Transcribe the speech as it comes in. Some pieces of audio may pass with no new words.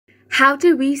How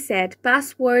to reset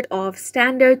password of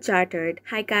Standard Chartered.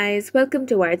 Hi guys, welcome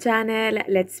to our channel.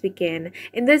 Let's begin.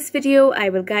 In this video, I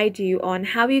will guide you on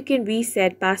how you can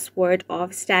reset password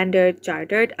of Standard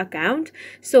Chartered account.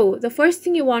 So the first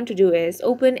thing you want to do is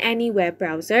open any web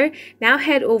browser. Now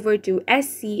head over to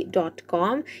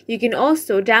sc.com. You can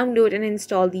also download and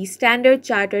install the Standard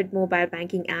Chartered mobile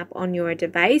banking app on your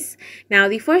device. Now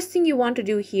the first thing you want to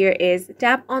do here is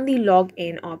tap on the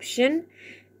login option.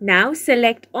 Now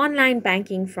select online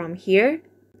banking from here.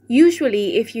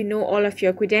 Usually, if you know all of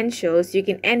your credentials, you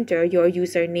can enter your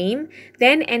username,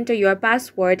 then enter your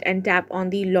password and tap on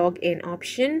the login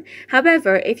option.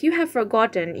 However, if you have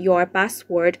forgotten your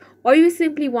password or you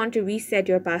simply want to reset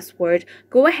your password,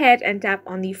 go ahead and tap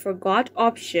on the forgot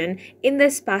option in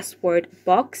this password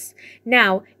box.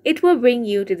 Now, it will bring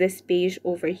you to this page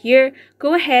over here.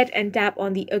 Go ahead and tap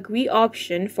on the agree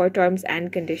option for terms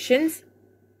and conditions.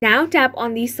 Now tap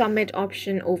on the submit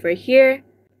option over here.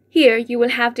 Here you will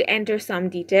have to enter some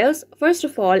details. First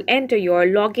of all, enter your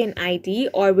login ID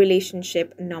or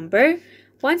relationship number.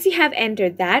 Once you have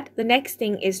entered that, the next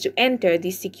thing is to enter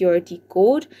the security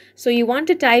code. So you want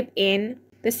to type in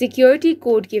the security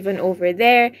code given over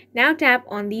there. Now tap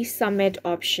on the submit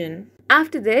option.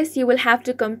 After this, you will have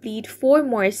to complete 4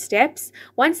 more steps.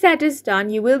 Once that is done,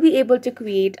 you will be able to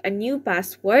create a new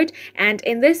password, and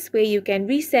in this way you can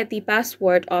reset the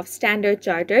password of Standard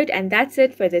Chartered. And that's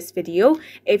it for this video.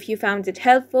 If you found it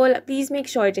helpful, please make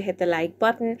sure to hit the like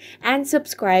button and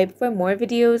subscribe for more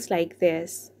videos like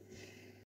this.